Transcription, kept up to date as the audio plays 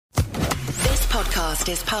podcast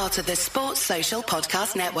is part of the Sports Social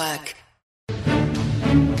Podcast Network.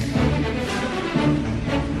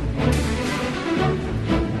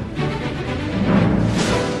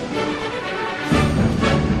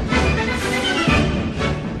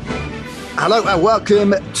 Hello and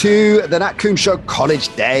welcome to the Nat Coombs Show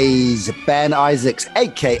College Daze. Ben Isaacs,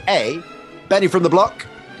 aka Benny from the Block.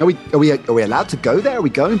 Are we allowed to go there? Are we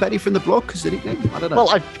going Benny from the Block? Is it nickname? I don't know.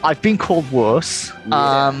 Well, I've been called worse.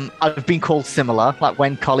 Yeah. I've been called similar. Like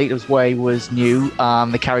when Carlito's Way was new,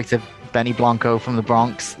 the character Benny Blanco from the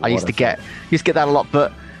Bronx. I used to get that a lot,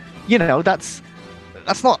 but you know that's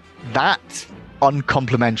not that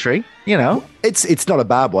uncomplimentary. You know, it's not a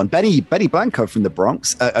bad one. Benny Blanco from the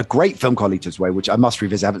Bronx, a great film, Carlito's Way, which I must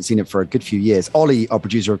revisit. I haven't seen it for a good few years. Ollie, our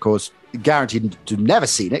producer, of course, guaranteed to never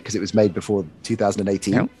seen it because it was made before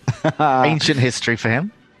 2018. No. Ancient history for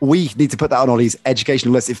him. We need to put that on Ollie's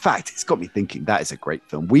educational list. In fact, it's got me thinking that is a great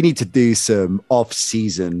film. We need to do some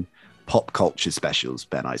off-season pop culture specials,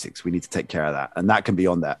 Ben Isaacs. We need to take care of that, and that can be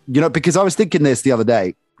on there. You know, because I was thinking this the other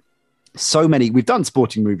day. So many, we've done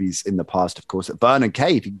sporting movies in the past, of course, at Vernon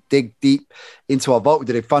K. If you dig deep into our vault, we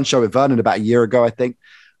did a fun show with Vernon about a year ago, I think,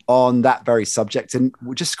 on that very subject. And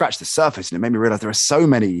we just scratched the surface and it made me realize there are so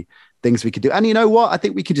many things we could do. And you know what? I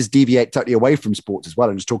think we could just deviate totally away from sports as well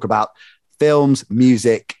and just talk about films,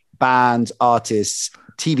 music, bands, artists,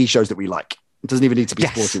 TV shows that we like. It doesn't even need to be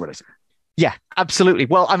sporting related. Yeah, absolutely.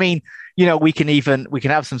 Well, I mean, you know, we can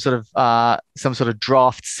have some sort of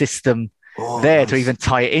draft system to even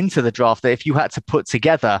tie it into the draft, that if you had to put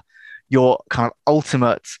together your kind of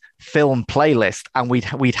ultimate film playlist and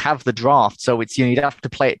we'd have the draft. So it's, you know, you'd have to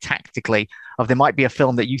play it tactically of there might be a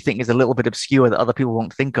film that you think is a little bit obscure that other people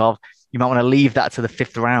won't think of. You might want to leave that to the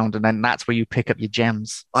fifth round, and then that's where you pick up your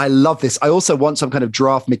gems. I love this. I also want some kind of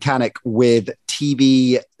draft mechanic with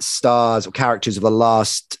TV stars or characters of the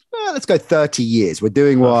last, let's go 30 years. We're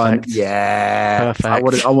doing Perfect. One. Yeah.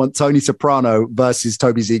 Perfect. I want Tony Soprano versus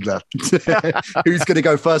Toby Ziegler. Who's going to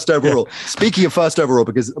go first overall? Speaking of first overall,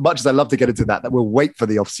 because as much as I love to get into that we'll wait for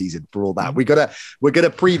the off season for all that. We're going to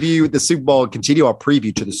preview the Super Bowl and continue our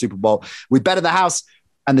preview to the Super Bowl with Ben in the house.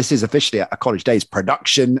 And this is officially a College Daze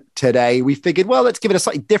production today. We figured, well, let's give it a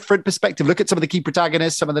slightly different perspective. Look at some of the key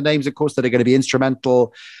protagonists, some of the names, of course, that are going to be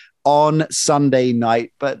instrumental on Sunday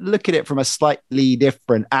night, but look at it from a slightly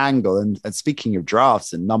different angle. And speaking of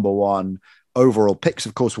drafts and number one overall picks,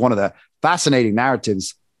 of course, one of the fascinating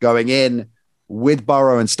narratives going in with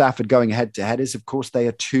Burrow and Stafford going head to head is, of course, they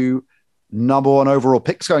are two number one overall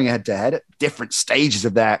picks going head to head at different stages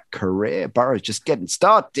of their career. Burrow's just getting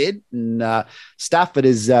started, and Stafford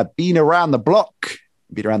has been around the block.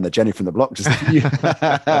 Beat around the Jenny from the block just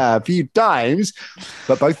a few times,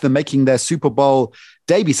 but both of them making their Super Bowl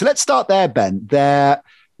debut. So let's start there, Ben. Their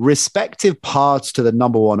respective paths to the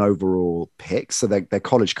number one overall picks, so their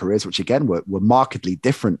college careers, which again were markedly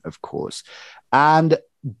different, of course, and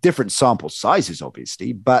different sample sizes,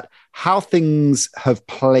 obviously, but how things have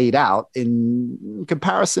played out in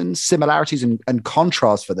comparison, similarities and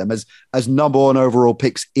contrasts for them as number one overall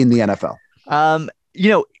picks in the NFL. You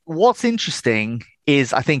know, what's interesting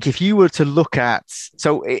is, I think if you were to look at,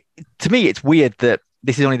 to me, it's weird that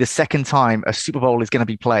this is only the second time a Super Bowl is going to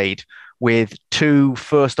be played with two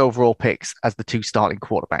first overall picks as the two starting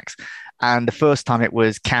quarterbacks. And the first time it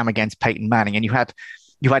was Cam against Peyton Manning. And you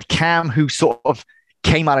had Cam, who sort of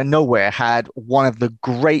came out of nowhere, had one of the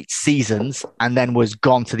great seasons and then was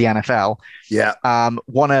gone to the NFL. Yeah.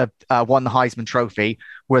 Won the Heisman Trophy,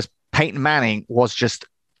 whereas Peyton Manning was just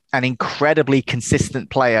an incredibly consistent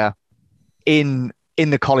player in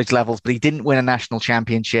the college levels, but he didn't win a national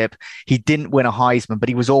championship. He didn't win a Heisman, but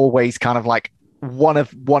he was always kind of like one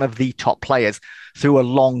of the top players through a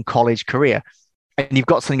long college career. And you've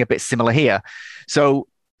got something a bit similar here. So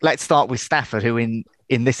let's start with Stafford, who in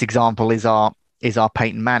this example is our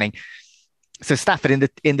Peyton Manning. So Stafford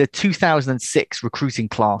in the 2006 recruiting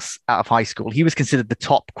class out of high school, he was considered the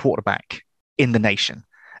top quarterback in the nation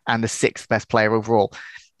and the sixth best player overall.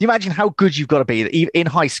 You imagine how good you've got to be in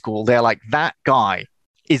high school. They're like, that guy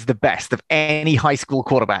is the best of any high school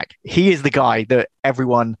quarterback. He is the guy that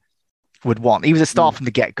everyone would want. He was a star from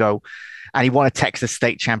the get-go, and he won a Texas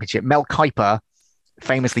state championship. Mel Kiper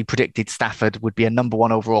famously predicted Stafford would be a number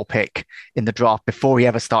one overall pick in the draft before he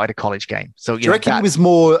ever started a college game. So do you reckon he was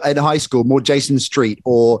more in high school, more Jason Street,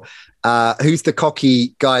 or who's the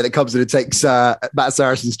cocky guy that comes in and takes Matt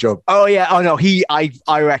Saracen's job? Oh yeah. Oh no.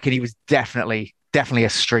 I reckon he was definitely a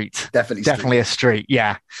street. Definitely a street.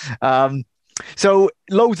 Yeah. So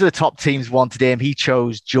loads of the top teams wanted him. He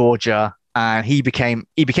chose Georgia, and he became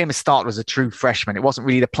a starter as a true freshman. It wasn't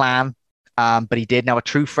really the plan, but he did. Now, a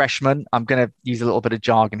true freshman, I'm going to use a little bit of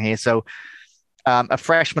jargon here. So A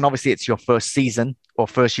freshman, obviously, it's your first season or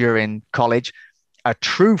first year in college. A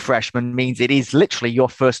true freshman means it is literally your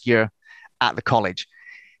first year at the college.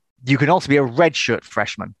 You can also be a redshirt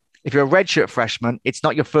freshman. If you're a redshirt freshman, it's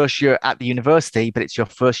not your first year at the university, but it's your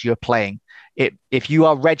first year playing. If you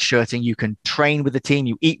are redshirting, you can train with the team,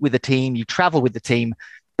 you eat with the team, you travel with the team,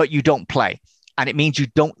 but you don't play. And it means you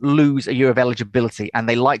don't lose a year of eligibility. And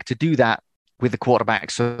they like to do that with the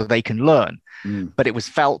quarterback so they can learn. But it was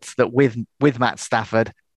felt that with Matt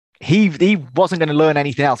Stafford, he wasn't going to learn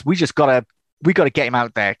anything else. We got to get him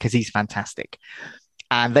out there because he's fantastic.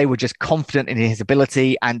 And they were just confident in his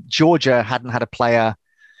ability. And Georgia hadn't had a player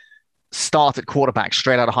start at quarterback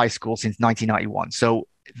straight out of high school since 1991. So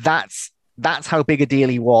that's how big a deal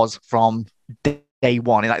he was from day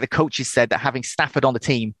one. And like the coaches said that having Stafford on the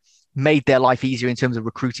team made their life easier in terms of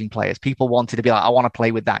recruiting players. People wanted to be like, I want to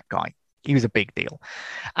play with that guy. He was a big deal.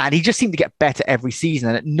 And he just seemed to get better every season.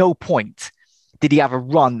 And at no point did he have a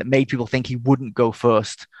run that made people think he wouldn't go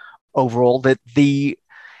first overall. That the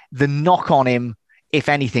knock on him, if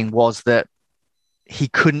anything, was that he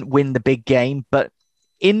couldn't win the big game. But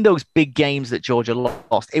in those big games that Georgia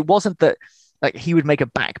lost, it wasn't that like he would make a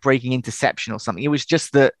back-breaking interception or something. It was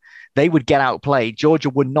just that they would get outplayed.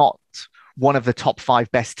 Georgia were not one of the top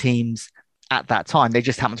 5 best teams at that time. They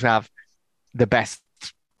just happened to have the best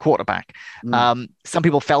quarterback. Some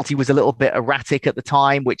people felt he was a little bit erratic at the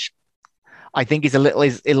time, which I think is a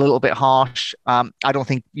little bit harsh. I don't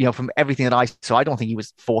think, from everything that I saw, I don't think he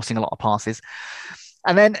was forcing a lot of passes.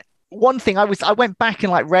 And then one thing I went back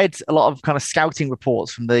and read a lot of kind of scouting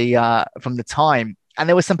reports from the time. And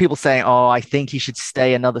there were some people saying, oh, I think he should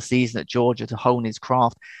stay another season at Georgia to hone his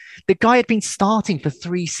craft. The guy had been starting for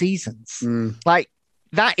 3 seasons.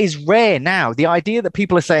 That is rare now. The idea that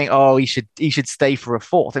people are saying, oh, he should stay for a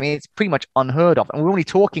 4th. I mean, it's pretty much unheard of. And we're only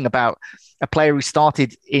talking about a player who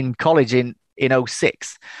started in college in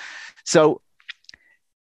 06. So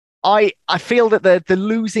I feel that the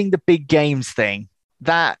losing the big games thing,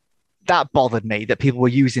 that bothered me, that people were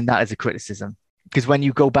using that as a criticism. Because when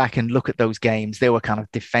you go back and look at those games, there were kind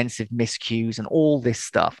of defensive miscues and all this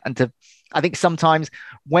stuff. And I think sometimes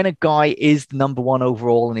when a guy is the number 1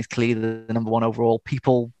 overall and is clearly the number 1 overall,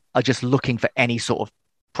 people are just looking for any sort of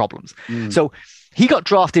problems. So he got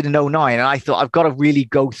drafted in 09, and I thought I've got to really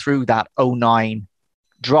go through that 09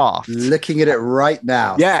 draft. Looking at it right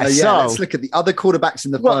now. Yeah. So let's look at the other quarterbacks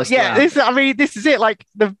in the first round. This is it. Like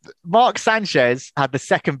Mark Sanchez had the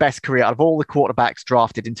second best career out of all the quarterbacks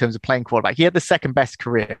drafted in terms of playing quarterback. He had the second best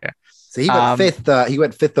career. So he went fifth. He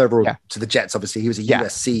went 5th overall to the Jets. Obviously, he was a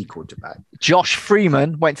USC quarterback. Josh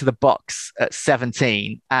Freeman went to the Bucs at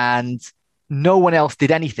 17, and no one else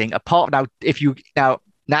did anything apart now.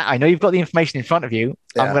 Now, I know you've got the information in front of you.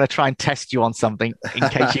 Yeah. I'm going to try and test you on something in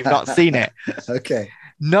case you've not seen it. Okay.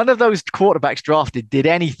 None of those quarterbacks drafted did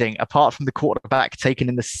anything apart from the quarterback taken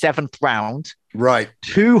in the 7th round. Right.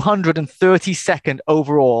 232nd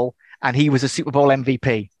overall, and he was a Super Bowl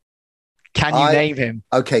MVP. Can you name him?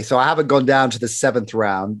 Okay, so I haven't gone down to the 7th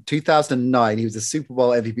round. 2009, he was a Super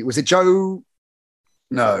Bowl MVP. Was it Joe?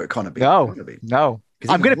 No, it can't be. No.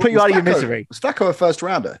 I'm going to put you out of your misery. Was Flacco a first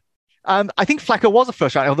rounder? I think Flacco was a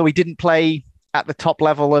first rounder, although he didn't play at the top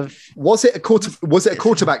level of. Was it a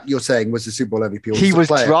quarterback? You're saying was the Super Bowl MVP? He was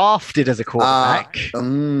drafted as a quarterback.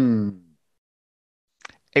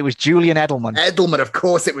 It was Julian Edelman. Edelman, of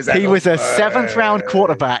course, it was. Edelman. He was a 7th round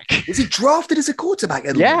quarterback. Was he drafted as a quarterback?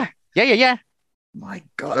 Edelman? Yeah. My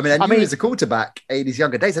God, I knew he was a quarterback in his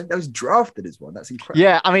younger days. I didn't know he was drafted as one. That's incredible.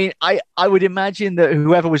 Yeah, I mean, I would imagine that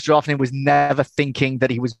whoever was drafting him was never thinking that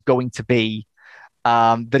he was going to be.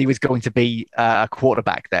 A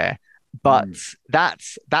quarterback there, but that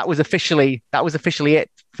was officially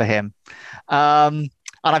it for him. And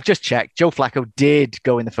I've just checked. Joe Flacco did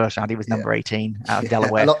go in the first round. He was number 18 out of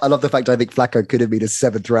Delaware. I love the fact I think Flacco could have been a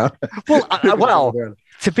 7th round. Well,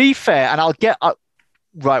 to be fair, and I'll get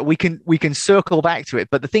right. We can circle back to it,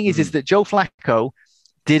 but the thing is that Joe Flacco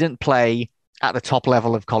didn't play at the top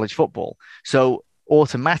level of college football, so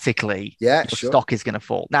automatically, stock is going to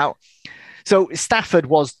fall now. So Stafford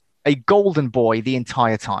was a golden boy the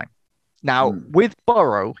entire time. Now, with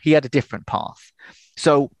Burrow, he had a different path.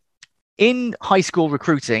 So in high school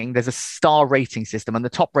recruiting, there's a star rating system, and the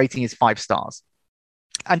top rating is 5 stars.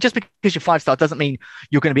 And just because you're 5-star doesn't mean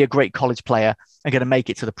you're going to be a great college player and going to make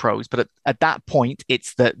it to the pros. But at that point,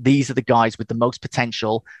 it's that these are the guys with the most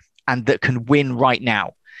potential and that can win right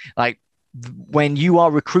now. Like when you are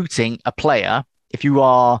recruiting a player, if you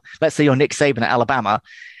are, let's say you're Nick Saban at Alabama,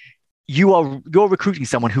 you're recruiting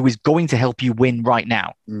someone who is going to help you win right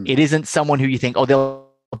now. It isn't someone who you think, oh, they'll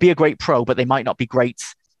be a great pro, but they might not be great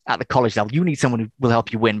at the college level. You need someone who will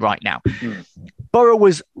help you win right now. Burrow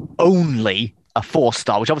was only a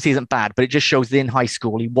 4-star, which obviously isn't bad, but it just shows that in high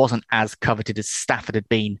school, he wasn't as coveted as Stafford had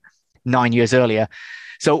been 9 years earlier.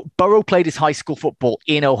 So Burrow played his high school football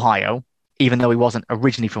in Ohio, even though he wasn't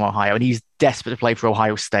originally from Ohio, and he's desperate to play for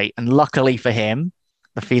Ohio State. And luckily for him,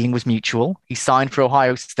 the feeling was mutual. He signed for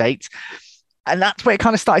Ohio State, and that's where it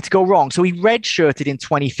kind of started to go wrong. So he redshirted in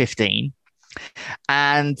 2015,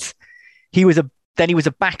 and he was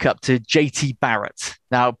a backup to JT Barrett.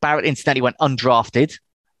 Now, Barrett incidentally went undrafted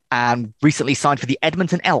and recently signed for the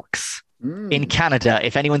Edmonton Elks in Canada.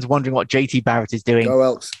 If anyone's wondering what JT Barrett is doing, go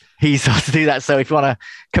Elks. He's started to do that. So if you want to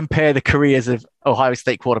compare the careers of Ohio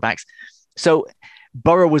State quarterbacks. So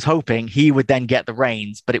Burrow was hoping he would then get the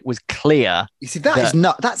reins, but it was clear. You see, that's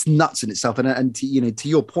nuts in itself. And to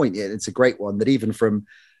your point, it's a great one that even from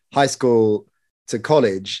high school to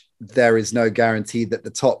college, there is no guarantee that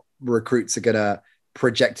the top recruits are going to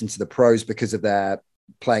project into the pros because of their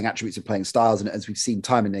playing attributes and playing styles. And as we've seen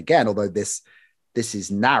time and again, although this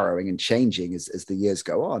is narrowing and changing as the years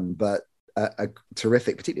go on, but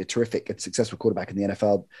particularly a terrific and successful quarterback in the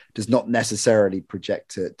NFL does not necessarily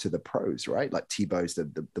project to the pros, right? Like Tebow's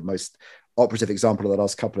the most operative example of the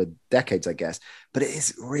last couple of decades, I guess. But it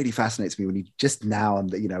is really fascinates me when you just now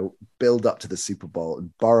build up to the Super Bowl,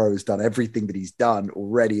 and Burrow has done everything that he's done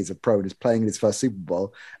already as a pro and is playing in his first Super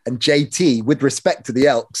Bowl. And JT, with respect to the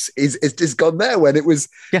Elks, is just gone there when it was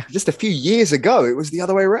just a few years ago. It was the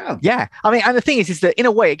other way around. Yeah. I mean, and the thing is that in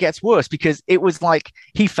a way it gets worse because it was like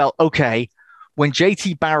he felt, okay, when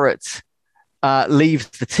JT Barrett leaves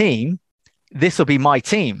the team, this will be my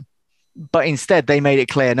team. But instead, they made it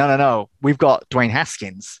clear, no, we've got Dwayne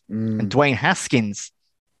Haskins, and Dwayne Haskins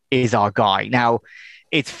is our guy. Now,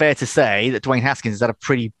 it's fair to say that Dwayne Haskins has had a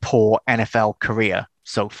pretty poor NFL career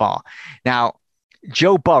so far. Now,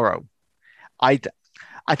 Joe Burrow, I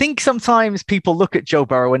think sometimes people look at Joe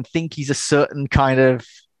Burrow and think he's a certain kind of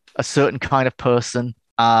person,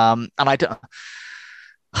 and I don't.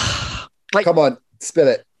 Come on, spill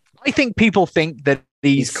it. I think people think that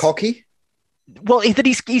he's cocky. Well, that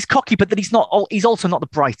he's cocky, but that he's not. He's also not the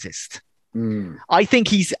brightest. I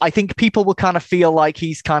think people will kind of feel like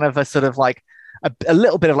he's kind of a sort of like a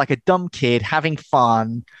little bit of like a dumb kid having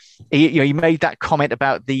fun. He made that comment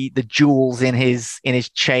about the jewels in his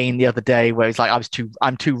chain the other day, where he's like,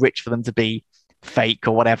 I'm too rich for them to be fake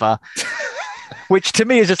or whatever. Which to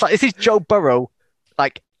me is just like, this is Joe Burrow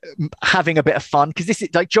like having a bit of fun, because this is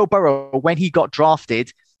like Joe Burrow when he got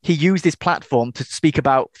drafted. He used his platform to speak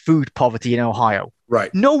about food poverty in Ohio.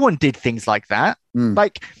 Right. No one did things like that.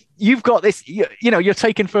 Like you've got this, you're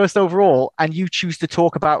taken first overall and you choose to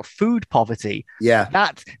talk about food poverty. Yeah.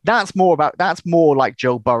 That's more like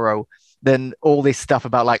Joe Burrow than all this stuff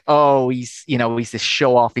about like, oh, he's this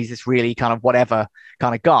show off. He's this really kind of whatever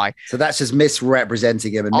kind of guy. So that's just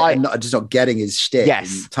misrepresenting him and just not getting his shtick.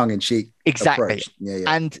 Yes. Tongue in cheek. Exactly. Approach. Yeah.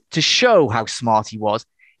 And to show how smart he was,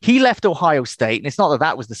 he left Ohio State, and it's not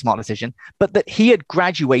that was the smart decision, but that he had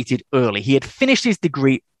graduated early. He had finished his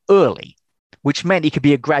degree early, which meant he could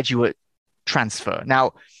be a graduate transfer.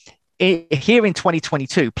 Now, here in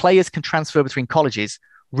 2022, players can transfer between colleges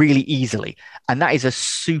really easily, and that is a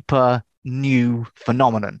super new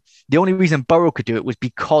phenomenon. The only reason Burrow could do it was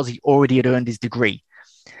because he already had earned his degree.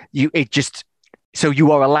 So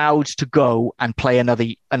you are allowed to go and play another,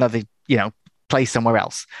 play somewhere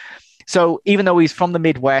else. So even though he's from the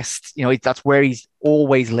Midwest, that's where he's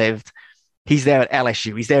always lived. He's there at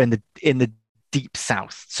LSU. He's there in the deep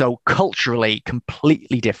South. So culturally,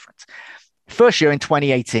 completely different. First year in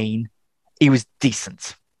 2018, he was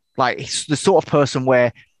decent. Like he's the sort of person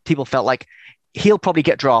where people felt like he'll probably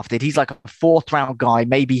get drafted. He's like a 4th round guy.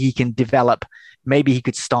 Maybe he can develop. Maybe he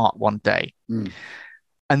could start one day. And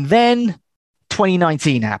then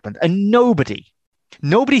 2019 happened, and nobody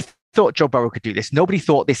thought Joe Burrow could do this. Nobody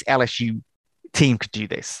thought this LSU team could do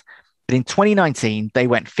this. But in 2019, they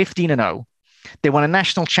went 15-0. They won a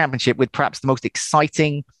national championship with perhaps the most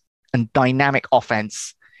exciting and dynamic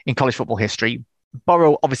offense in college football history.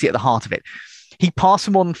 Burrow, obviously, at the heart of it. He passed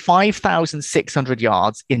for more than 5,600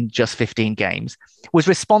 yards in just 15 games, was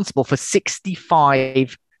responsible for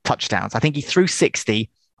 65 touchdowns. I think he threw 60,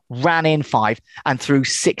 ran in 5, and threw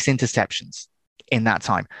 6 interceptions in that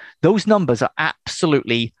time. Those numbers are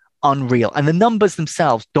absolutely unreal. And the numbers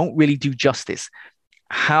themselves don't really do justice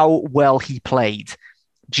how well he played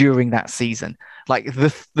during that season. Like the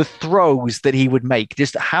throws that he would make,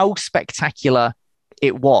 just how spectacular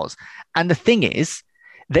it was. And the thing is,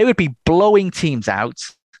 they would be blowing teams out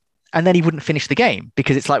and then he wouldn't finish the game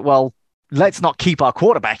because it's like, well, let's not keep our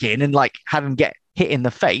quarterback in and like have him get hit in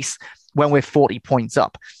the face when we're 40 points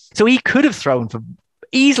up. So he could have thrown for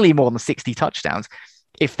easily more than 60 touchdowns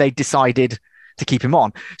if they decided to keep him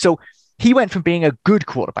on. So he went from being a good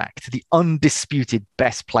quarterback to the undisputed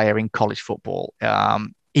best player in college football.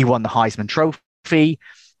 He won the Heisman Trophy.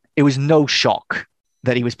 It was no shock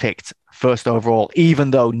that he was picked first overall,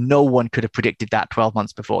 even though no one could have predicted that 12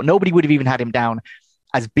 months before. Nobody would have even had him down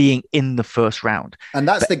as being in the first round. And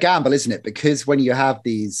that's the gamble, isn't it? Because when you have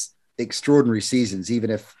these extraordinary seasons, even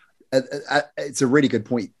if it's a really good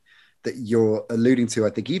point that you're alluding to, I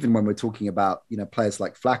think, even when we're talking about, players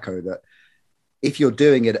like Flacco, that if you're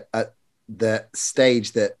doing it at the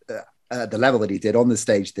stage that, the level that he did, on the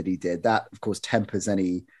stage that he did, that of course tempers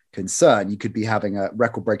any concern. You could be having a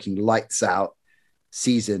record-breaking lights out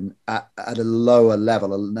season at a lower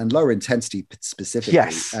level and lower intensity specifically.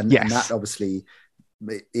 Yes. And that obviously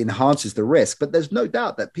enhances the risk. But there's no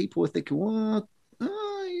doubt that people are thinking, well,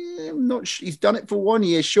 I'm not sure. He's done it for 1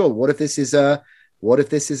 year. Sure. What if this is a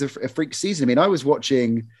freak season? I mean, I was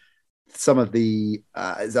watching some of the,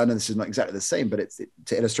 I know this is not exactly the same, but it's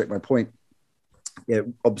to illustrate my point.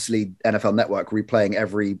 Obviously NFL Network replaying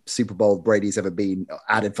every Super Bowl Brady's ever been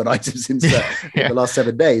ad infinitum since the last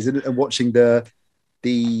 7 days, and watching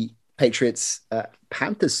the Patriots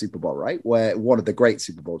Panthers Super Bowl, right, where one of the great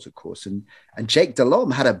Super Bowls, of course, and Jake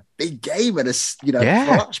Delhomme had a big game and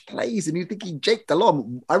clutch plays, and you're thinking Jake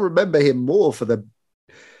Delhomme, I remember him more for the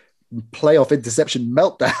playoff interception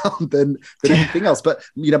meltdown than anything else. But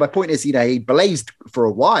my point is, he blazed for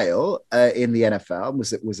a while in the NFL,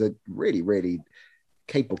 and was a really, really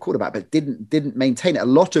capable quarterback, but didn't maintain it. A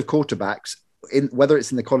lot of quarterbacks, whether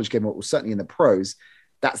it's in the college game or certainly in the pros,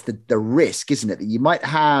 that's the risk, isn't it? That you might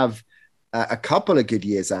have a couple of good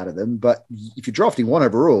years out of them, but if you're drafting one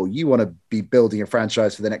overall, you want to be building a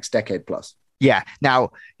franchise for the next decade plus. Yeah.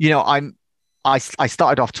 Now, I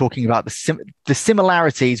started off talking about the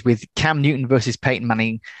similarities with Cam Newton versus Peyton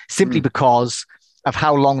Manning simply because of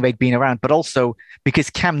how long they'd been around, but also because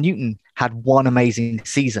Cam Newton had one amazing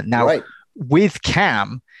season. Now, with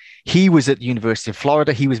Cam, he was at the University of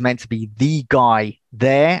Florida. He was meant to be the guy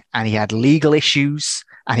there, and he had legal issues,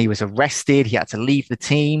 and he was arrested. He had to leave the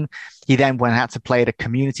team. He then went out to play at a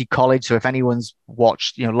community college. So if anyone's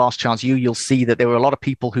watched, Last Chance U, you'll see that there were a lot of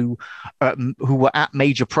people who were at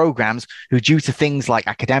major programs who, due to things like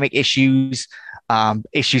academic issues,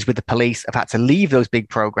 issues with the police, have had to leave those big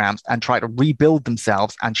programs and try to rebuild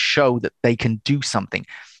themselves and show that they can do something.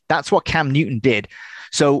 That's what Cam Newton did.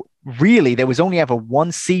 So really, there was only ever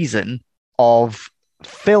one season of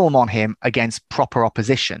film on him against proper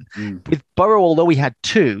opposition. With Burrow, although he had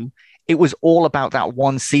two, it was all about that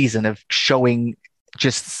one season of showing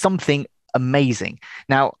just something amazing.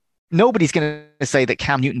 Now, nobody's going to say that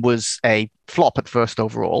Cam Newton was a flop at first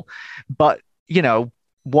overall, but,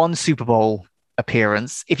 one Super Bowl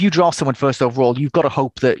appearance, if you draft someone first overall, you've got to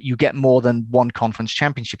hope that you get more than one conference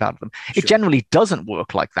championship out of them. Sure. It generally doesn't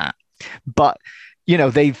work like that. But,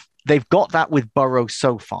 they've got that with Burrow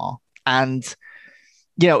so far. And,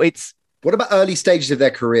 it's... What about early stages of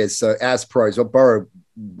their careers? So as pros, well, Burrow,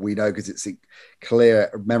 we know because it's a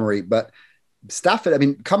clear memory, but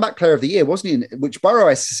Stafford, comeback player of the year, wasn't he? Which Burrow,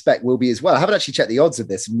 I suspect, will be as well. I haven't actually checked the odds of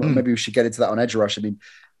this. Maybe we should get into that on Edge Rush.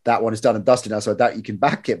 That one is done and dusted now, so I doubt you can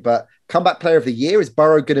back it. But comeback player of the year, is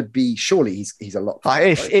Burrow going to be? Surely he's a lot.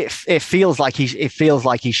 It feels like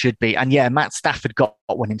he should be. And yeah, Matt Stafford got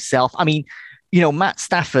one himself. Matt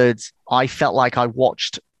Stafford, I felt like I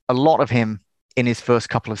watched a lot of him in his first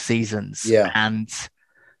couple of seasons. Yeah. And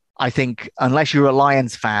I think unless you're a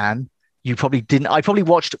Lions fan, you probably didn't. I probably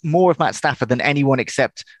watched more of Matt Stafford than anyone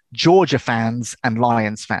except Georgia fans and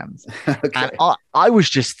Lions fans. Okay. And I was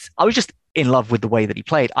just in love with the way that he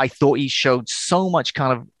played. I thought he showed so much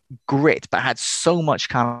kind of grit, but had so much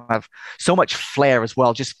flair as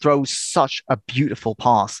well. Just throws such a beautiful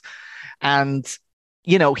pass. And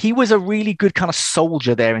he was a really good kind of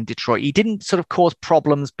soldier there in Detroit. He didn't sort of cause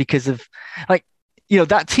problems because of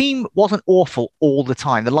that team wasn't awful all the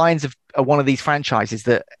time. The Lions are one of these franchises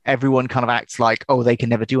that everyone kind of acts like, oh, they can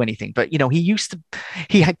never do anything. But, he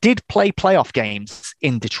did play playoff games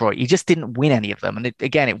in Detroit. He just didn't win any of them. And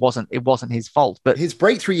it wasn't his fault. But his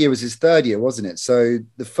breakthrough year was his third year, wasn't it? So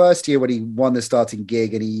the first year when he won the starting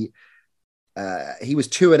gig, and he was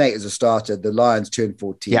 2-8 as a starter, the Lions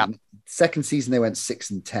 2-14. Yeah. Second season, they went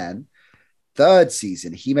 6-10. Third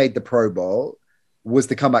season, he made the Pro Bowl, was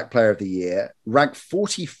the comeback player of the year, ranked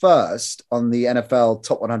 41st on the NFL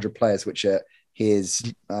top 100 players, which are his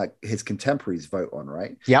contemporaries vote on,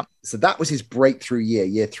 right? Yeah. So that was his breakthrough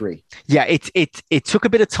year 3. Yeah, it took a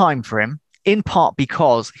bit of time for him, in part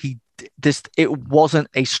because it wasn't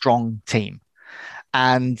a strong team.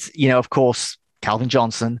 And, of course, Calvin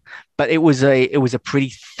Johnson, but it was a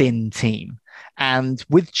pretty thin team. And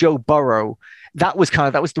with Joe Burrow, that was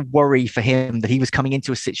the worry for him, that he was coming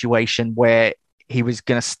into a situation where he was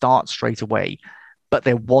going to start straight away, but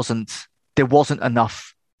there wasn't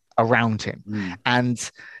enough around him.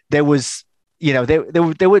 And there was,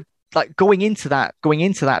 there were like going into that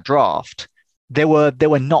draft, there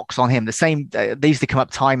were knocks on him. The same, they used to come up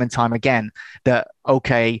time and time again that,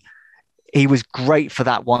 okay, he was great for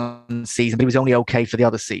that one season, but he was only okay for the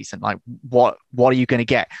other season. Like, what are you going to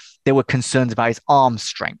get? There were concerns about his arm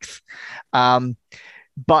strength. But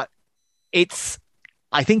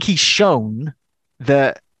I think he's shown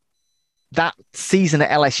that season at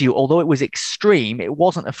LSU, although it was extreme, it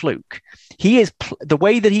wasn't a fluke. The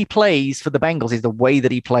way that he plays for the Bengals is the way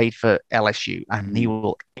that he played for LSU, and he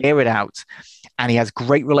will air it out. And he has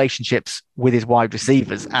great relationships with his wide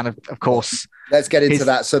receivers. And of course, let's get into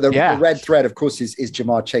that. So the red thread, of course, is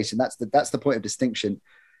Jamar Chase. And that's the point of distinction.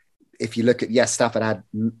 If you look at, yes, Stafford had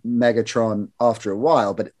Megatron after a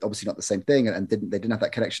while, but obviously not the same thing. And they didn't have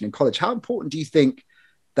that connection in college. How important do you think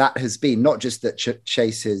that has been? Not just that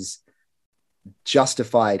Chase has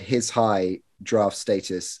justified his high draft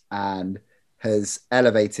status and has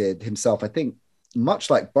elevated himself, I think, much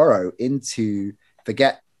like Burrow, into,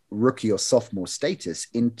 forget rookie or sophomore status,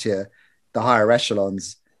 into the higher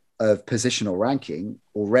echelons of positional ranking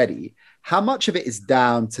already. How much of it is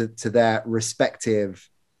down to their respective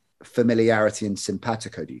familiarity and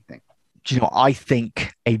simpatico, do you think? Do you know, I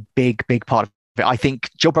think a big part of it, I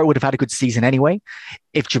think Joe Burrow would have had a good season anyway.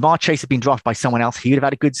 If Jamar Chase had been drafted by someone else, he would have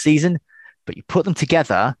had a good season. But you put them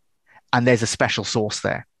together and there's a special sauce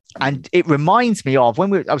there. And it reminds me of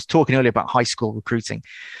when I was talking earlier about high school recruiting.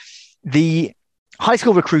 The high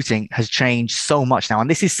school recruiting has changed so much now. And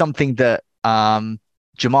this is something that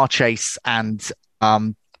Jamar Chase and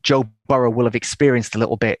Joe Burrow will have experienced a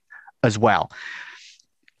little bit as well.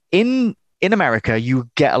 In America, you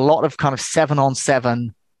get a lot of kind of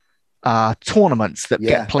 7-on-7 tournaments that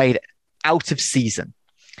get played out of season.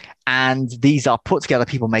 And these are put together.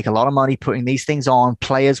 People make a lot of money putting these things on.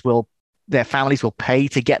 Their families will pay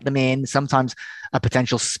to get them in. Sometimes a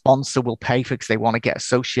potential sponsor will pay for it because they want to get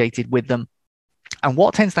associated with them. And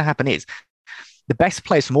what tends to happen is the best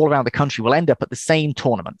players from all around the country will end up at the same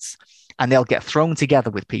tournaments, and they'll get thrown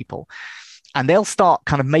together with people, and they'll start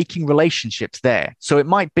kind of making relationships there. So it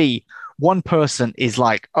might be one person is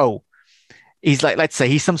like, he's like, let's say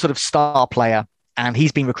he's some sort of star player and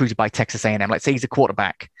he's been recruited by Texas A&M. Let's say he's a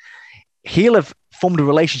quarterback. He'll have formed a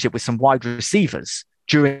relationship with some wide receivers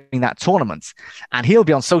during that tournament, and he'll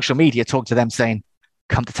be on social media talking to them saying,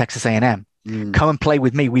 come to Texas A&M. Come and play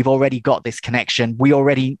with me. We've already got this connection. We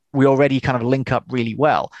already kind of link up really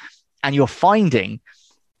well. And you're finding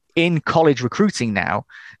in college recruiting now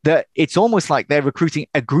that it's almost like they're recruiting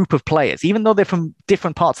a group of players, even though they're from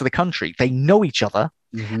different parts of the country. They know each other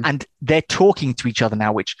and they're talking to each other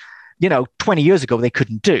now, which, 20 years ago they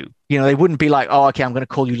couldn't do. They wouldn't be like, oh, okay, I'm going to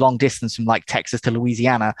call you long distance from like Texas to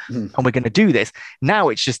Louisiana and we're going to do this. Now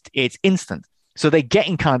it's instant. So they're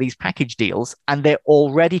getting kind of these package deals and they're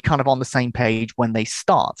already kind of on the same page when they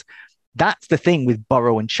start. That's the thing with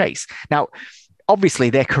Burrow and Chase. Now, obviously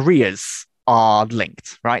their careers are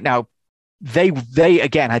linked, right? Now, they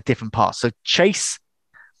again had different paths. So Chase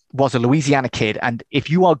was a Louisiana kid. And if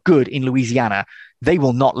you are good in Louisiana, they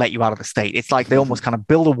will not let you out of the state. It's like they almost kind of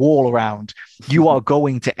build a wall around you are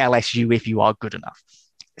going to LSU if you are good enough.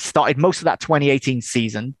 Started most of that 2018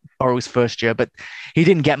 season, Burrow's first year, but he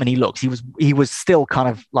didn't get many looks. He was still kind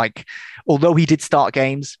of like, although he did start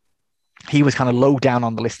games, he was kind of low down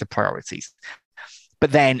on the list of priorities.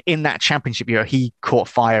 But then in that championship year, he caught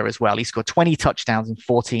fire as well. He scored 20 touchdowns in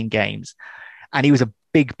 14 games, and he was a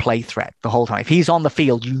big play threat the whole time. If he's on the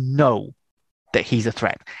field, you know that he's a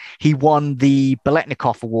threat. He won the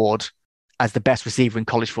Biletnikoff Award as the best receiver in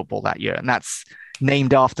college football that year, and that's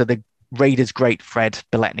named after the Raiders' great Fred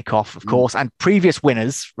Biletnikoff, of course, and previous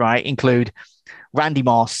winners, right, include Randy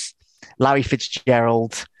Moss, Larry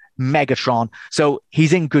Fitzgerald, Megatron. So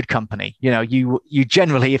he's in good company. You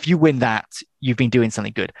generally, if you win that, you've been doing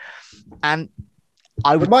something good. And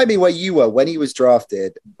remind me where you were when he was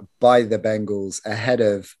drafted by the Bengals ahead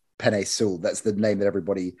of Penei Sewell. That's the name that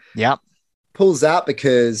everybody pulls out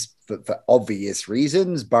because for obvious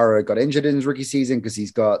reasons. Burrow got injured in his rookie season because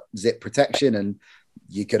he's got zip protection, and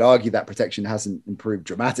you could argue that protection hasn't improved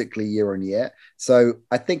dramatically year on year. So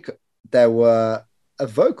I think there were a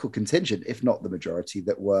vocal contingent, if not the majority,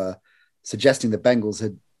 that were suggesting the Bengals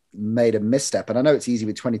had made a misstep. And I know it's easy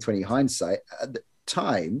with 2020 hindsight. At the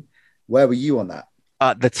time, where were you on that?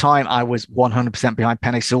 At the time, I was 100% behind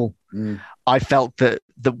Penei Sewell. I felt that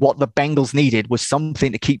what the Bengals needed was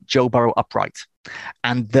something to keep Joe Burrow upright.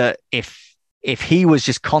 And that if he was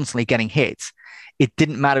just constantly getting hit, it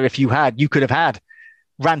didn't matter if you could have had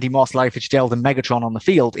Randy Moss, Larry Fitzgerald, and Megatron on the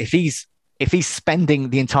field. If he's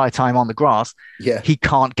spending the entire time on the grass, he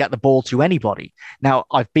can't get the ball to anybody. Now,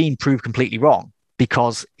 I've been proved completely wrong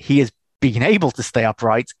because he has been able to stay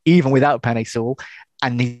upright even without Penei Sewell,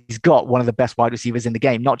 and he's got one of the best wide receivers in the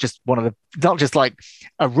game. Not just like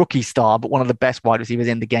a rookie star, but one of the best wide receivers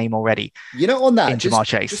in the game already. On that, in Jamar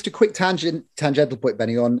Chase. Just a quick tangential point,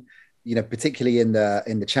 Benny, on particularly in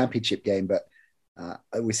the championship game, but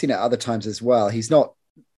we've seen it other times as well. He's not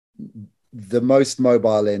the most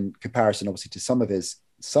mobile in comparison, obviously, to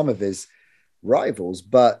some of his rivals,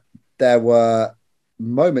 but there were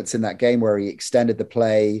moments in that game where he extended the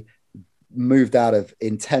play, moved out of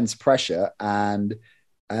intense pressure, and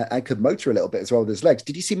could motor a little bit as well with his legs.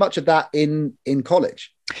 Did you see much of that in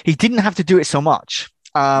college? He didn't have to do it so much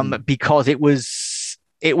because it was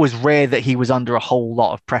rare that he was under a whole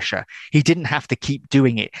lot of pressure. He didn't have to keep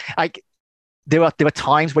doing it. Like there were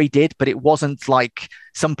times where he did, but it wasn't like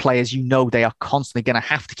some players. They are constantly going to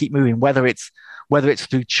have to keep moving, whether it's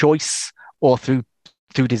through choice or through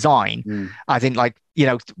design. I think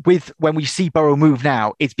when we see Burrow move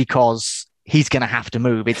now, it's because he's going to have to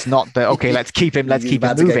move. It's not that, okay, let's keep him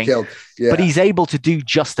moving. But he's able to do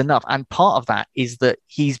just enough. And part of that is that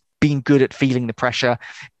he's been good at feeling the pressure,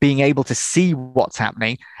 being able to see what's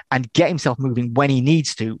happening and get himself moving when he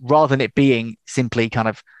needs to, rather than it being simply kind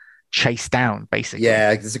of chased down, basically.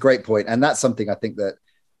 Yeah, it's a great point. And that's something I think that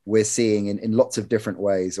we're seeing in lots of different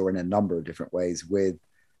ways, or in a number of different ways, with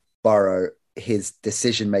Burrow, his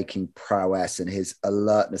decision-making prowess and his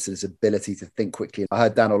alertness and his ability to think quickly. I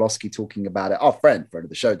heard Dan Orlovsky talking about it, our friend of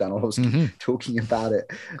the show, Dan Orlovsky, talking about it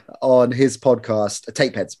on his podcast,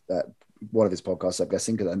 Tapeheads, one of his podcasts, I'm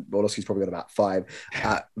guessing, because Orlovsky's probably got about 5,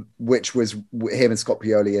 which was him and Scott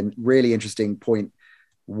Pioli. And really interesting point,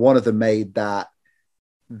 one of them made that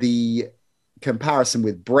the comparison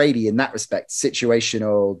with Brady in that respect,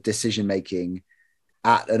 situational decision-making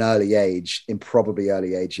at an early age, in probably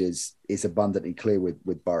early ages, is abundantly clear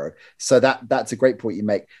with Burrow. So that's a great point you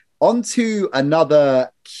make. On to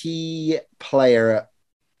another key player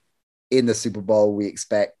in the Super Bowl, we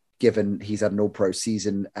expect, given he's had an all-pro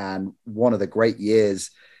season and one of the great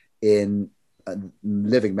years in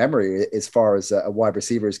living memory as far as a wide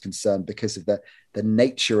receiver is concerned, because of the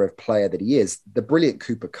nature of player that he is, the brilliant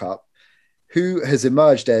Cooper Kupp, who has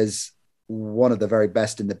emerged as one of the very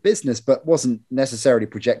best in the business, but wasn't necessarily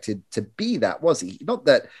projected to be that, was he? Not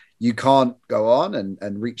that you can't go on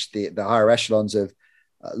and reach the higher echelons of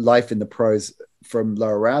life in the pros from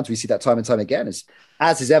lower rounds. We see that time and time again,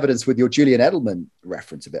 as is evidenced with your Julian Edelman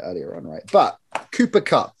reference a bit earlier on, right? But Cooper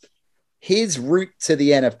Kupp, his route to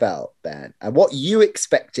the NFL, Ben, and what you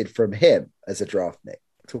expected from him as a draft pick.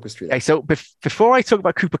 Talk us through that. Okay, so before I talk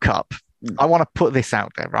about Cooper Kupp, I want to put this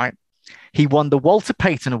out there, right? He won the Walter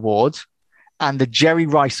Payton Award and the Jerry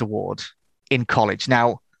Rice Award in college.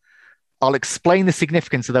 Now, I'll explain the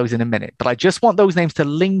significance of those in a minute, but I just want those names to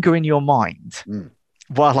linger in your mind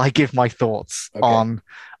while I give my thoughts on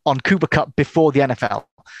Cooper Kupp before the NFL.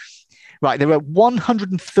 Right, there are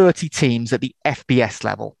 130 teams at the FBS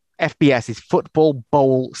level. FBS is Football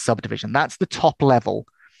Bowl Subdivision. That's the top level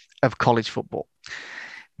of college football.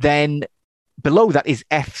 Then below that is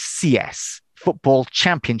FCS, Football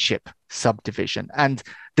Championship Subdivision. And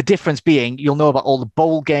the difference being, you'll know about all the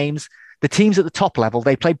bowl games. The teams at the top level,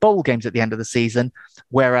 they play bowl games at the end of the season,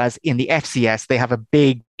 whereas in the FCS, they have a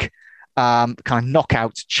big kind of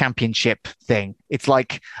knockout championship thing. It's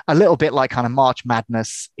like a little bit like kind of March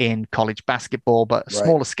Madness in college basketball, but a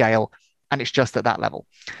smaller scale, and it's just at that level.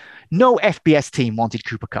 No FBS team wanted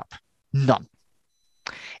Cooper Kupp. None.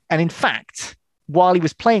 And in fact, while he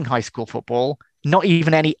was playing high school football, not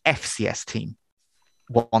even any FCS team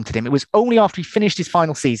wanted him. It was only after he finished his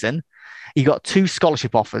final season, he got 2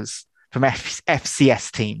 scholarship offers from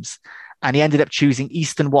FCS teams, and he ended up choosing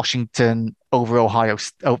Eastern Washington over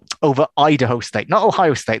Idaho State. Not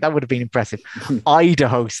Ohio State, that would have been impressive.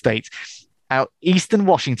 Idaho State. Now, Eastern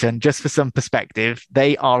Washington, just for some perspective,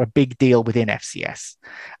 they are a big deal within FCS,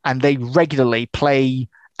 and they regularly play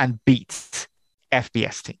and beat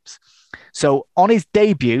FBS teams. So on his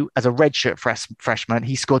debut as a redshirt freshman,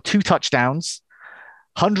 he scored 2 touchdowns,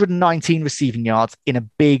 119 receiving yards in a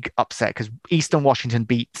big upset because Eastern Washington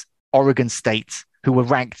beat Oregon State, who were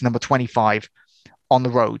ranked number 25 on the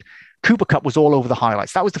road. Cooper Kupp was all over the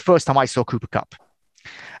highlights. That was the first time I saw Cooper Kupp.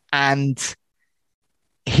 And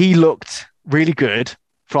he looked really good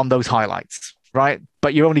from those highlights, right?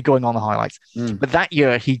 But you're only going on the highlights. But that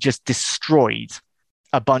year, he just destroyed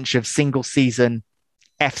a bunch of single season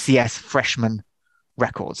FCS freshman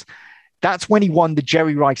records. That's when he won the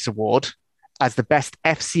Jerry Rice Award as the best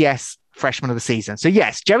FCS freshman of the season. So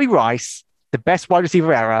yes, Jerry Rice, the best wide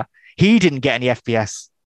receiver era, he didn't get any FBS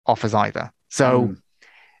offers either. So,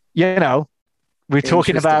 we're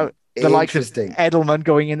talking about the likes of Edelman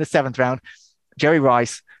going in the 7th round, Jerry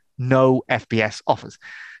Rice, no FBS offers.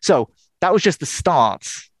 So that was just the start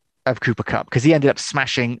of Cooper Kupp, because he ended up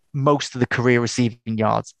smashing most of the career receiving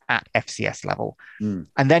yards at FCS level. And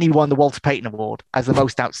then he won the Walter Payton Award as the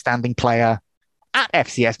most outstanding player at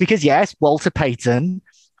FCS, because yes, Walter Payton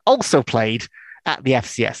also played at the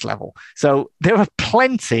FCS level. So there are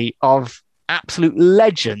plenty of absolute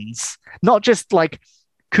legends, not just like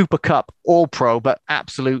Cooper Kupp all pro, but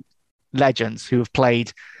absolute legends who have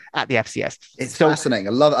played at the FCS. It's fascinating.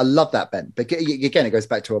 I love that, Ben. But again, it goes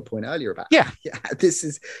back to our point earlier about this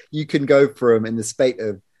is, you can go from, in the spate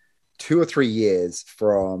of 2 or 3 years,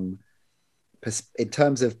 from in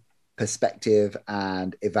terms of perspective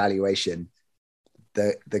and evaluation,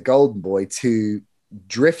 the golden boy to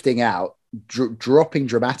drifting out, dropping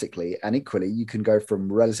dramatically, and equally you can go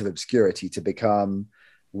from relative obscurity to become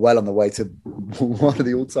well on the way to one of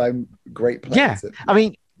the all-time great players. I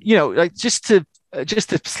mean, like just to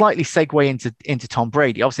slightly segue into Tom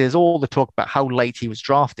Brady, obviously there's all the talk about how late he was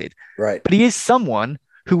drafted, right? But he is someone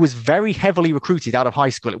who was very heavily recruited out of high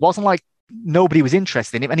school. It wasn't like nobody was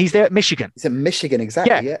interested in him, and he's there at Michigan. He's at Michigan,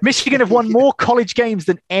 exactly. Yeah. Michigan have won more college games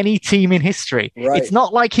than any team in history. Right. It's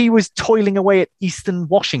not like he was toiling away at Eastern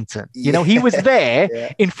Washington. He was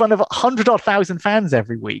there in front of 100,000 fans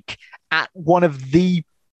every week at one of the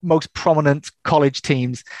most prominent college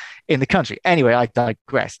teams in the country. Anyway, I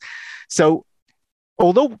digress. So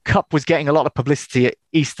although Kupp was getting a lot of publicity at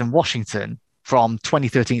Eastern Washington from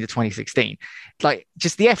 2013 to 2016, like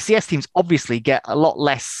just the FCS teams obviously get a lot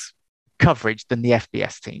less coverage than the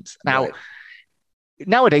FBS teams. Now,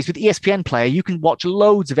 nowadays with ESPN Player, you can watch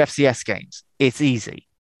loads of FCS games. It's easy.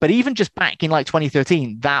 But even just back in like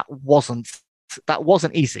 2013, that wasn't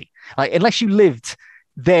easy. Like, unless you lived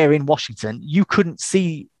there in Washington, you couldn't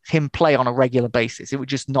see him play on a regular basis. It would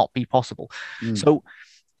just not be possible. So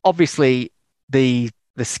obviously the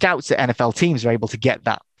scouts at NFL teams are able to get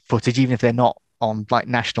that footage, even if they're not on like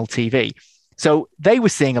national TV. So they were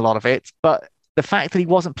seeing a lot of it, but the fact that he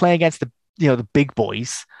wasn't playing against the big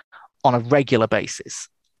boys on a regular basis,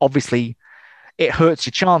 obviously it hurts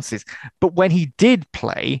your chances. But when he did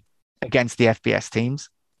play against the FBS teams,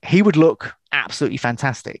 he would look absolutely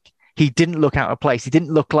fantastic. He didn't look out of place. He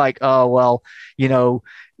didn't look like,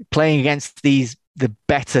 playing against the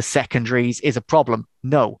better secondaries is a problem.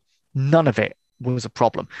 No, none of it was a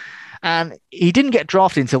problem. And he didn't get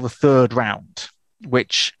drafted until the 3rd round,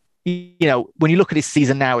 which, when you look at his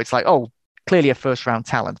season now, it's like, oh, clearly a 1st-round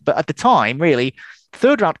talent. But at the time, really,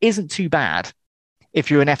 3rd round isn't too bad if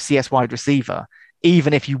you're an FCS wide receiver,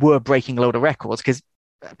 even if you were breaking a load of records, because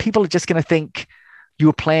people are just going to think you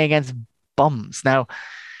were playing against bums. Now,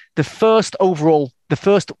 the first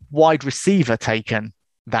wide receiver taken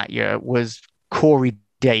that year was Corey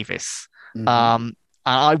Davis.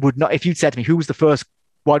 I would not, if you'd said to me, who was the first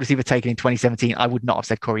wide receiver taken in 2017, I would not have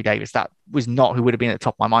said Corey Davis. That was not who would have been at the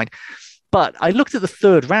top of my mind. But I looked at the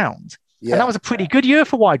 3rd round, and that was a pretty good year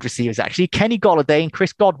for wide receivers, actually. Kenny Golladay and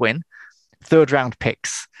Chris Godwin, 3rd round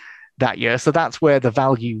picks that year. So that's where the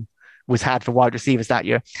value was had for wide receivers that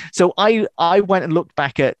year. So I went and looked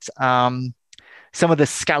back at some of the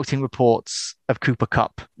scouting reports of Cooper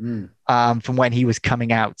Kupp from when he was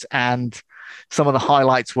coming out. And some of the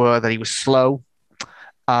highlights were that he was slow.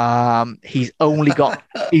 He's only got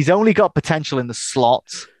potential in the slot,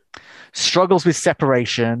 struggles with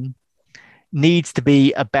separation, needs to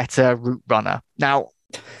be a better route runner. Now,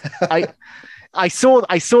 I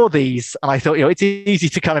saw these and I thought, it's easy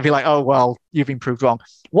to kind of be like, oh, well, you've been proved wrong.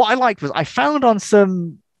 What I liked was I found on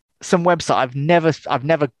some website I've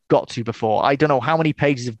never got to before. I don't know how many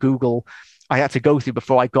pages of Google I had to go through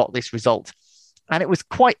before I got this result. And it was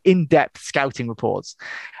quite in-depth scouting reports.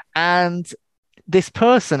 And this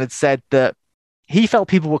person had said that he felt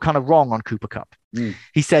people were kind of wrong on Cooper Kupp.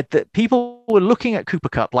 He said that people were looking at Cooper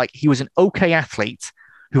Kupp like he was an okay athlete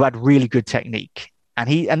who had really good technique.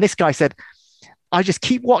 And this guy said, I just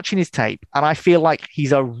keep watching his tape and I feel like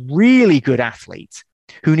he's a really good athlete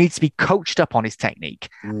who needs to be coached up on his technique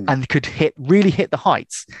and could really hit the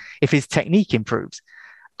heights if his technique improves.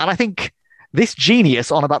 And I think this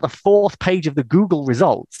genius on about the 4th page of the Google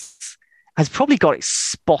results has probably got it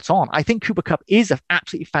spot on. I think Cooper Kupp is an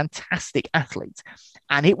absolutely fantastic athlete.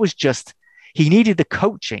 And it was just, he needed the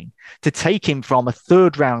coaching to take him from a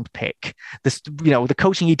 3rd round pick. The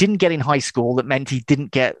coaching he didn't get in high school that meant he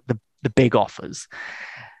didn't get the big offers.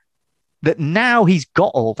 That now he's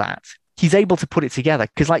got all that. He's able to put it together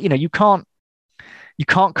because, you can't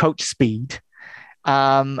coach speed.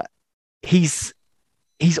 he's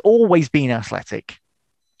always been athletic.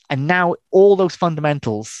 And now all those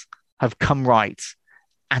fundamentals have come right.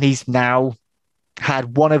 And he's now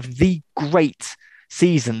had one of the great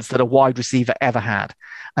seasons that a wide receiver ever had.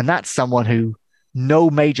 And that's someone who no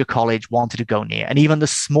major college wanted to go near. And even the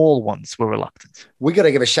small ones were reluctant. We got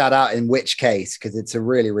to give a shout out in which case, because it's a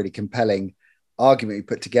really, really compelling argument we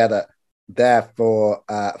put together there for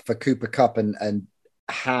Cooper Kupp and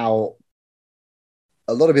how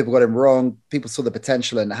a lot of people got him wrong. People saw the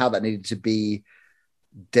potential and how that needed to be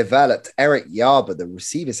developed. Eric Yarber, the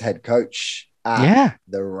receivers head coach at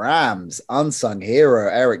the Rams, unsung hero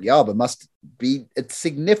Eric Yarber, must be a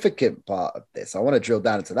significant part of this. I want to drill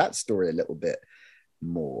down into that story a little bit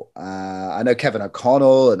more. I know Kevin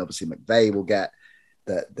O'Connell and obviously McVay will get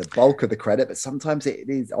the bulk of the credit, but sometimes it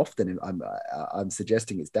is often, I'm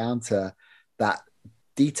suggesting it's down to that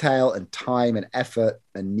detail and time and effort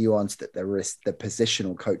and nuance that the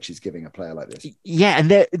positional coach is giving a player like this. Yeah,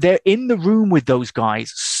 and they're in the room with those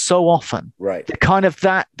guys so often. Right. They're kind of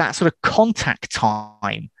that sort of contact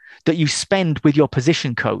time that you spend with your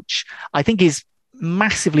position coach, I think is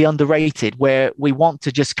massively underrated, where we want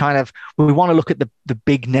to just we want to look at the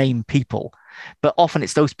big name people, but often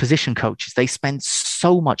it's those position coaches. They spend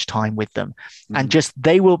so much time with them and just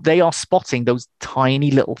they are spotting those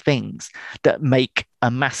tiny little things that make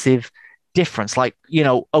a massive difference. Like,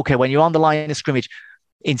 okay, when you're on the line of scrimmage,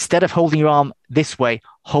 instead of holding your arm this way,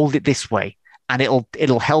 hold it this way. And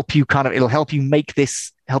it'll help you make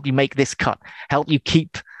this cut, help you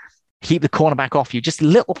keep the cornerback off you. Just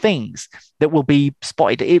little things that will be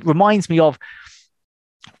spotted. It reminds me of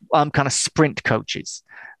kind of sprint coaches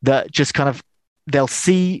that just they'll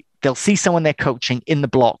see someone they're coaching in the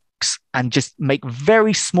blocks and just make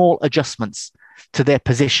very small adjustments to their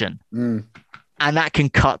position. And that can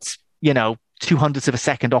cut, 2/100ths of a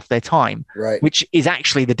second off their time, right? Which is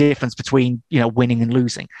actually the difference between, winning and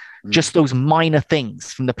losing. Just those minor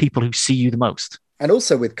things from the people who see you the most. And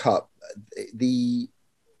also with Kupp, he's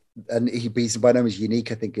by no means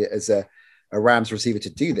unique, I think, as a Rams receiver to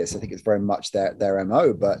do this. I think it's very much their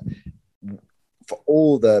MO, but for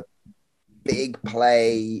all the big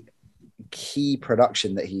play, key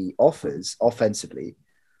production that he offers offensively,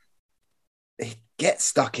 he gets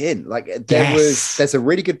stuck in. Like there's a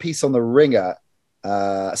really good piece on the Ringer.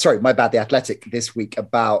 The Athletic this week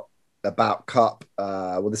about Kupp.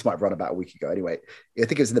 This might have run about a week ago. Anyway, I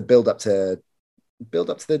think it was in the build up to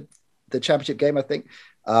the championship game. I think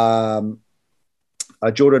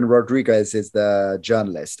Jordan Rodriguez is the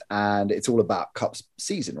journalist, and it's all about Kupp's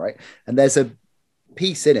season, right? And there's a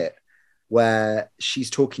piece in it where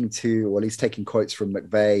she's talking to, or at least taking quotes from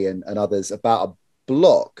McVay and others about a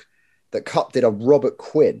block that Kupp did on Robert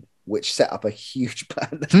Quinn, which set up a huge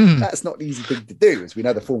plan. That's not an easy thing to do. As we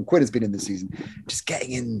know, the form Quinn has been in this season, just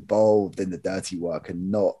getting involved in the dirty work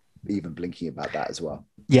and not even blinking about that as well.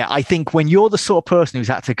 Yeah, I think when you're the sort of person who's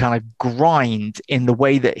had to kind of grind in the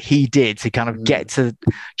way that he did to kind of get to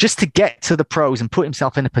the pros and put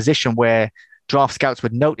himself in a position where draft scouts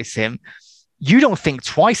would notice him, you don't think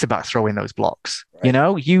twice about throwing those blocks.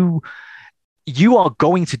 Right. You are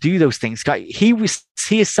going to do those things. He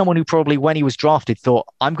is someone who probably, when he was drafted, thought,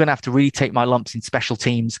 I'm going to have to really take my lumps in special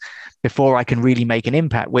teams before I can really make an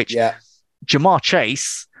impact, which Jamar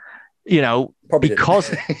Chase,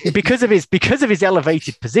 because of his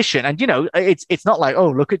elevated position. And, it's not like,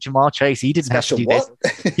 oh, look at Jamar Chase. He didn't have to do this.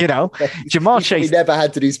 Jamar Chase. He never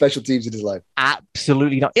had to do special teams in his life.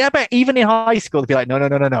 Absolutely not. Yeah, but even in high school, they'd be like, no.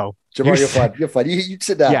 Jamar, you're fine. You're fine. You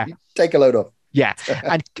sit down. Yeah. You take a load off. Yeah.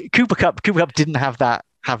 And Cooper Kupp didn't have that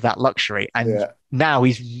luxury. And now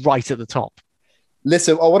he's right at the top.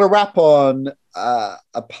 Listen, I want to wrap on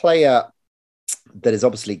a player that is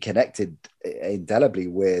obviously connected indelibly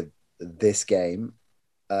with this game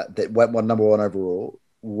that went number one overall,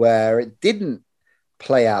 where it didn't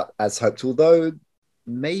play out as hoped, although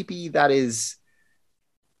maybe that is,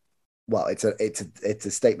 well, it's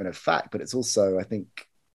a statement of fact, but it's also, I think,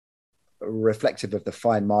 reflective of the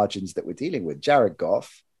fine margins that we're dealing with. Jared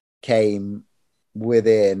Goff came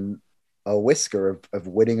within a whisker of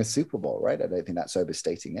winning a Super Bowl, right? I don't think that's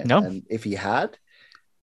overstating it. No. And if he had,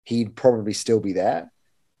 he'd probably still be there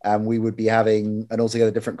and we would be having an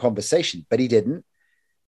altogether different conversation, but he didn't.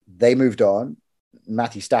 They moved on.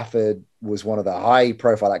 Matthew Stafford was one of the high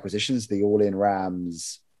profile acquisitions the All-In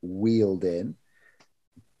Rams wheeled in.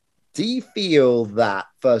 Do you feel that,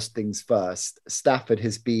 first things first, Stafford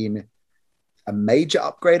has been a major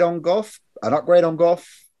upgrade on Goff? An upgrade on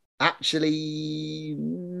Goff? Actually,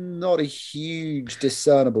 not a huge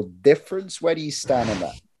discernible difference. Where do you stand on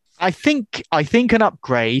that? I think an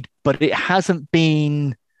upgrade, but it hasn't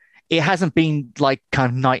been it hasn't been like kind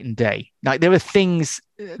of night and day. Like there are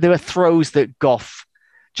throws that Goff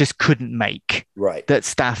just couldn't make, right, that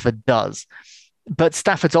Stafford does. But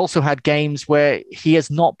Stafford's also had games where he has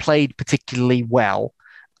not played particularly well.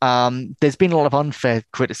 There's been a lot of unfair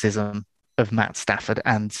criticism of Matt Stafford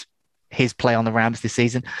and his play on the Rams this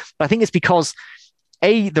season. But I think it's because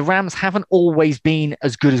A, the Rams haven't always been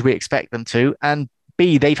as good as we expect them to, and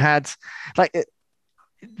B, they've had, like,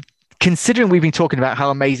 considering we've been talking about how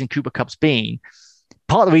amazing Cooper Kupp's been,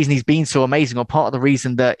 part of the reason he's been so amazing, or part of the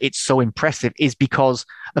reason that it's so impressive, is because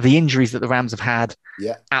of the injuries that the Rams have had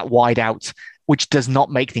at wide out, which does not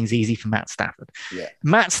make things easy for Matt Stafford. Yeah.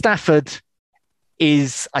 Matt Stafford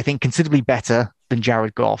is, I think, considerably better than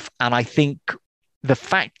Jared Goff. And I think the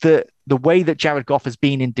fact that the way that Jared Goff has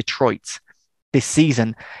been in Detroit this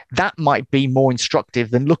season, that might be more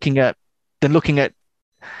instructive than looking at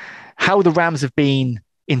how the Rams have been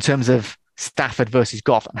in terms of Stafford versus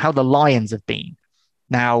Goff and how the Lions have been.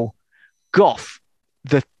 Now, Goff,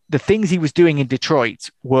 the things he was doing in Detroit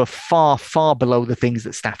were far, far below the things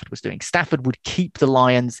that Stafford was doing. Stafford would keep the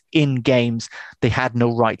Lions in games they had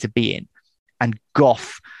no right to be in. And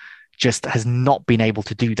Goff just has not been able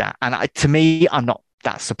to do that. And to me, I'm not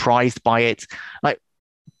that surprised by it. Like,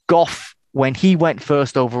 Goff, when he went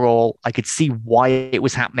first overall, I could see why it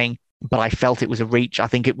was happening, but I felt it was a reach. I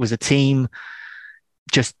think it was a team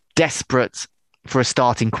just desperate for a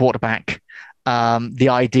starting quarterback. The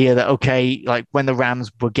idea that, okay, like when the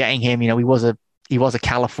Rams were getting him, he was a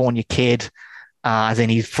California kid, as in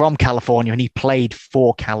he's from California and he played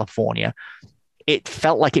for California. It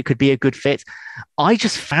felt like it could be a good fit. I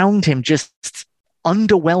just found him just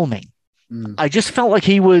underwhelming. I just felt like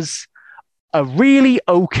he was a really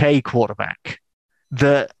okay quarterback,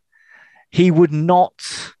 that he would not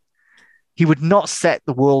set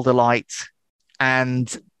the world alight,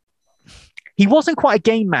 and he wasn't quite a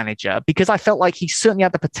game manager, because I felt like he certainly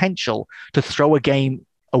had the potential to throw a game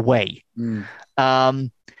away. I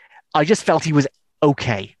just felt he was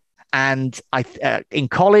okay. And in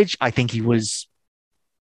college, I think he was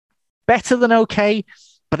better than okay,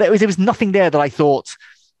 but there was nothing there that I thought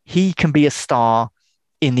he can be a star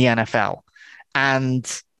in the NFL. And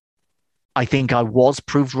I think I was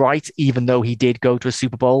proved right, even though he did go to a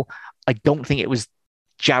Super Bowl. I don't think it was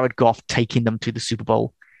Jared Goff taking them to the Super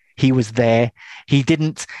Bowl. He was there.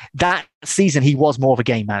 That season, he was more of a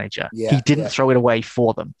game manager. He didn't throw it away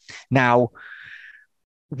for them. Now,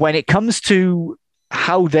 when it comes to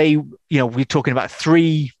how they, we're talking about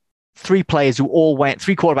three quarterbacks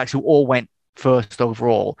who all went first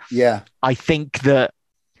overall. Yeah. I think that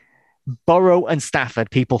Burrow and Stafford,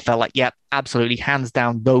 people felt like, absolutely, hands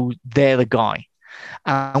down, though they're the guy.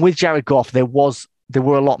 And with Jared Goff, there were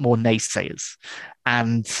a lot more naysayers,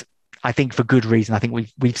 and I think for good reason. I think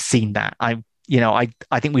we've seen that. I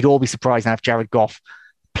think we'd all be surprised now if Jared Goff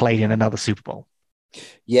played in another Super Bowl.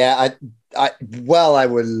 Yeah, I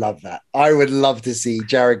would love that. I would love to see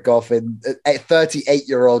Jared Goff a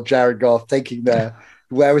 38-year-old Jared Goff taking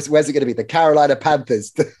where's it going to be? The Carolina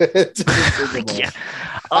Panthers.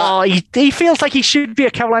 He feels like he should be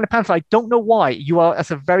a Carolina Panther. I don't know why.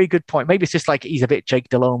 That's a very good point. Maybe it's just like he's a bit Jake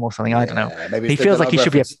Delhomme or something. I don't know. Maybe he feels like he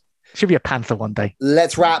should be a Panther one day.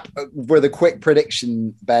 Let's wrap with a quick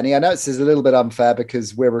prediction, Benny. I know this is a little bit unfair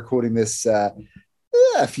because we're recording this a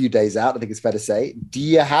few days out, I think it's fair to say. Do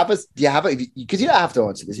you have because you don't have to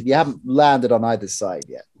answer this if you haven't landed on either side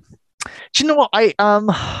yet. Do you know what?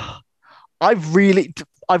 I've really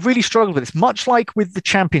struggled with this, much like with the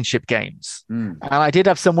championship games. And I did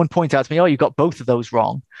have someone point out to me, you got both of those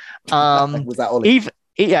wrong. Was that Ollie?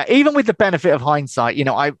 Even with the benefit of hindsight,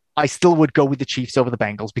 I still would go with the Chiefs over the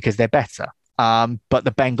Bengals because they're better. But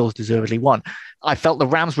the Bengals deservedly won. I felt the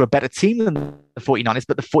Rams were a better team than the 49ers,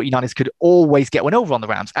 but the 49ers could always get one over on the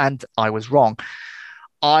Rams, and I was wrong.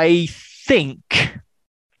 I think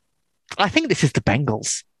this is the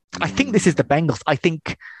Bengals. I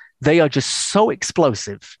think they are just so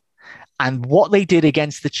explosive. And what they did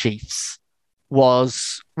against the Chiefs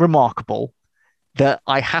was remarkable, that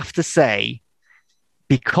I have to say,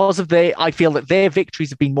 because of I feel that their victories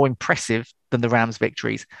have been more impressive than the Rams'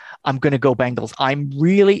 victories, I'm going to go Bengals. I'm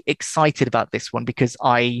really excited about this one because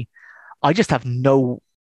I just have no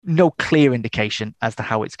clear indication as to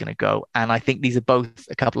how it's going to go. And I think these are both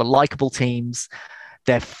a couple of likable teams.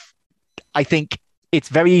 I think it's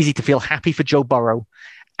very easy to feel happy for Joe Burrow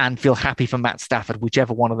and feel happy for Matt Stafford,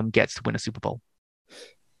 whichever one of them gets to win a Super Bowl.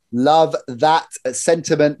 Love that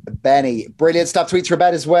sentiment, Benny. Brilliant stuff. Tweets for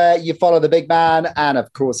Bet is where you follow the big man. And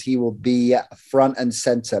of course, he will be front and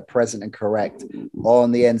center, present and correct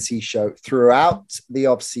on the NC show throughout the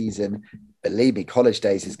off season believe me, College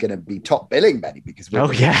Days is going to be top billing, Benny, because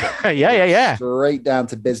we're straight down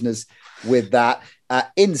to business with that.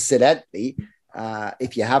 Incidentally,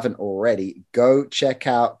 if you haven't already, go check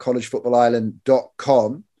out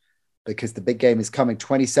collegefootballisland.com because the big game is coming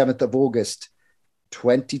 27th of August,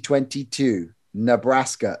 2022,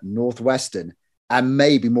 Nebraska, Northwestern. And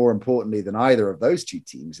maybe more importantly than either of those two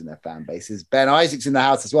teams and their fan bases, Ben Isaac's in the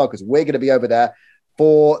house as well, because we're going to be over there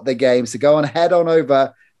for the game. So go on, head on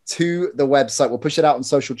over to the website. We'll push it out on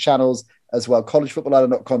social channels as well.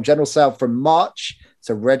 collegefootballisland.com. General sale from March.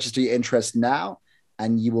 So register your interest now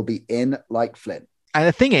and you will be in like Flint. And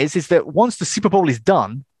the thing is that once the Super Bowl is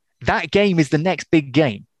done, that game is the next big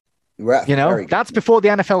game. That's before the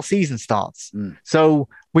NFL season starts. So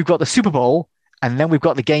we've got the Super Bowl and then we've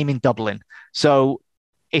got the game in Dublin. So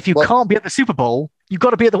if you can't be at the Super Bowl, you've got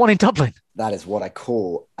to be at the one in Dublin. That is what I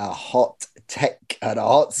call a hot take and a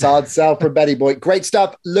hot hard sell from Benny Boy. Great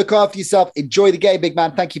stuff. Look after yourself. Enjoy the game, big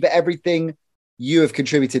man. Thank you for everything you have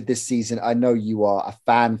contributed this season. I know you are a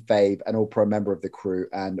fan fave and all-pro member of the crew,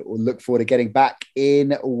 and we'll look forward to getting back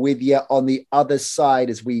in with you on the other side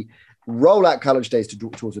as we roll out College Days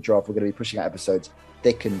towards the draft. We're going to be pushing out episodes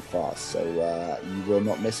thick and fast, so you will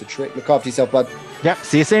not miss a trick. Look after yourself, bud. Yep.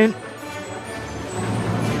 See you soon.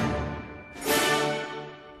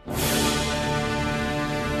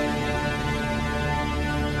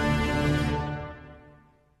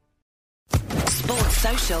 Sports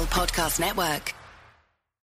Social Podcast Network.